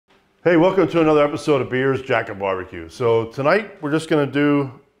Hey, welcome to another episode of Beers, Jacket Barbecue. So tonight we're just going to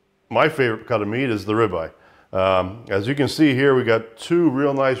do my favorite cut of meat is the ribeye. As you can see here, we got two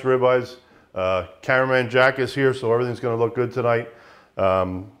real nice ribeyes. Cameraman Jack is here, so everything's going to look good tonight.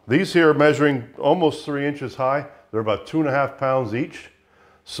 These here are measuring almost 3 inches high. They're about 2.5 pounds each.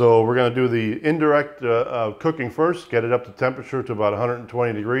 So we're going to do the indirect cooking first, get it up to temperature to about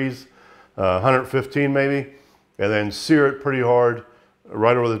 120 degrees, 115 maybe, and then sear it pretty hard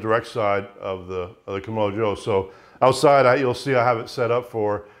right over the direct side of the Kamado Joe. So outside, you'll see I have it set up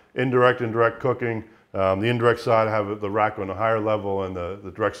for indirect and direct cooking. The indirect side, I have the rack on the higher level, and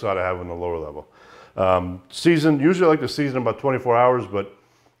the direct side I have on the lower level. Usually I like to season about 24 hours, but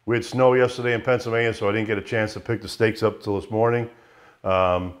we had snow yesterday in Pennsylvania, so I didn't get a chance to pick the steaks up till this morning.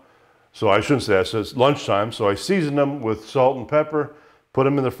 So I shouldn't say that, so it's lunchtime. So I seasoned them with salt and pepper, put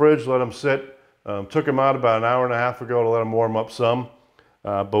them in the fridge, let them sit. Took them out about an hour and a half ago to let them warm up some.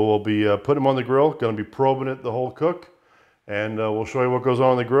 But we'll be putting them on the grill, going to be probing it the whole cook, and we'll show you what goes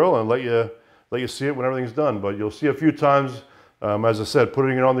on the grill and let you see it when everything's done. But you'll see a few times, as I said,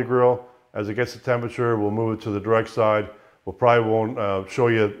 putting it on the grill. As it gets the temperature, we'll move it to the direct side. We'll probably won't show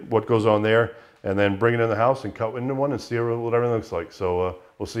you what goes on there, and then bring it in the house and cut into one and see what everything looks like. So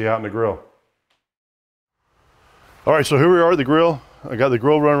we'll see you out in the grill. All right, so here we are at the grill. I got the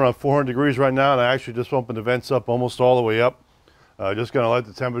grill running around 400 degrees right now, and I actually just opened the vents up almost all the way up. Just going to let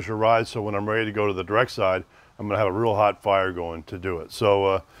the temperature rise, so when I'm ready to go to the direct side, I'm going to have a real hot fire going to do it.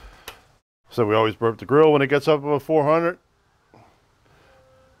 So we always burp the grill when it gets up above 400.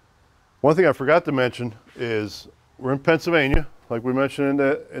 One thing I forgot to mention is we're in Pennsylvania, like we mentioned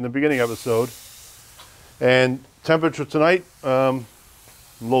in the beginning episode, and temperature tonight, low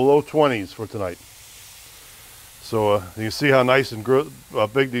 20s for tonight. So you can see how nice and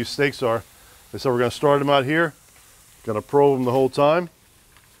big these steaks are. So we're going to start them out here. Going to probe them the whole time.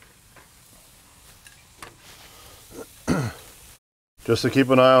 Just to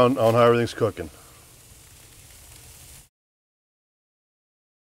keep an eye on how everything's cooking.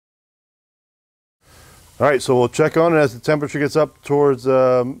 All right, so we'll check on it as the temperature gets up towards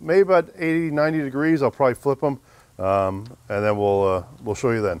maybe about 80, 90 degrees. I'll probably flip them, and then we'll show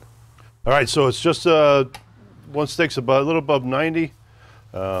you then. All right, so it's just one steak's about a little above 90.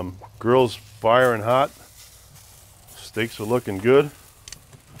 Grill's firing hot. Steaks are looking good.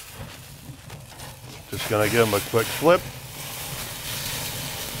 Just gonna give them a quick flip.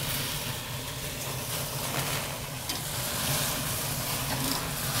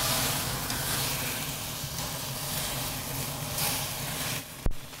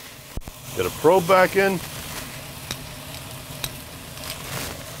 Get a probe back in.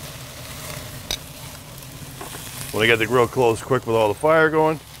 When I get the grill closed quick with all the fire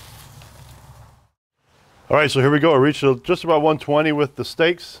going. All right, so here we go. I reached just about 120 with the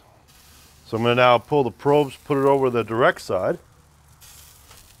steaks. So I'm going to now pull the probes, put it over the direct side.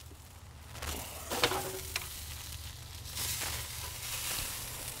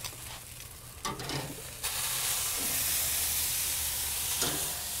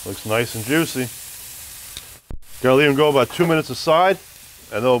 Looks nice and juicy. Gonna leave them go about 2 minutes aside,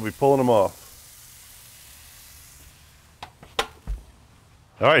 and then we'll be pulling them off.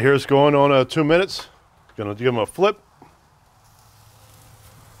 All right, here's going on 2 minutes. Gonna give them a flip.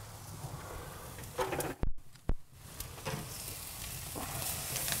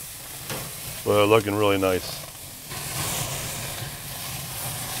 Well, they're looking really nice.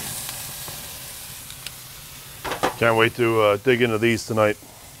 Can't wait to dig into these tonight.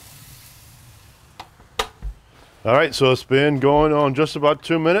 All right, so it's been going on just about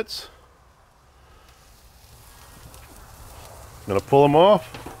 2 minutes. I'm gonna pull them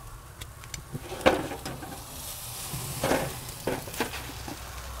off.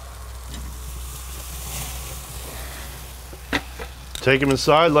 Take them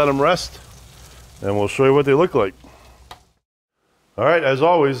inside, let them rest, and we'll show you what they look like. All right, as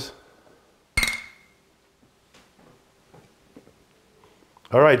always.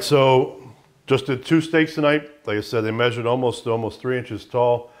 All right, so just did 2 steaks tonight. Like I said, they measured almost 3 inches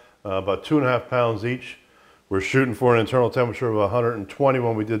tall, about 2.5 pounds each. We're shooting for an internal temperature of 120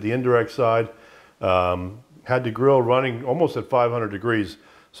 when we did the indirect side. Had the grill running almost at 500 degrees.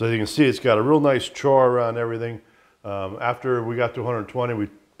 So you can see it's got a real nice char around everything. After we got to 120, we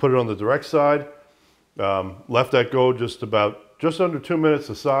put it on the direct side, left that go just under 2 minutes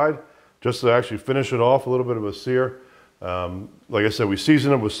aside, just to actually finish it off, a little bit of a sear. Like I said, we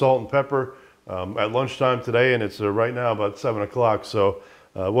seasoned them with salt and pepper at lunchtime today, and it's right now about 7 o'clock, so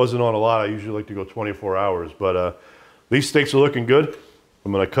it wasn't on a lot. I usually like to go 24 hours, but these steaks are looking good.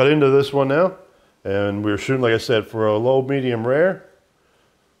 I'm going to cut into this one now, and we're shooting, like I said, for a low, medium rare.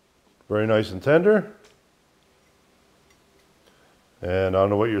 Very nice and tender. And I don't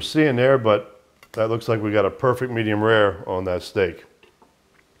know what you're seeing there, but that looks like we got a perfect medium rare on that steak.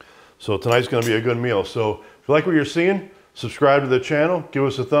 So tonight's going to be a good meal. So if you like what you're seeing, subscribe to the channel, give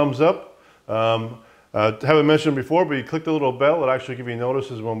us a thumbs up. Haven't mentioned before, but you click the little bell. It'll actually give you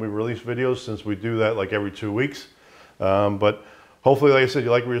notices when we release videos, since we do that like every 2 weeks. But hopefully, like I said, you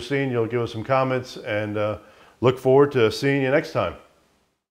like what you're seeing, you'll give us some comments, and look forward to seeing you next time.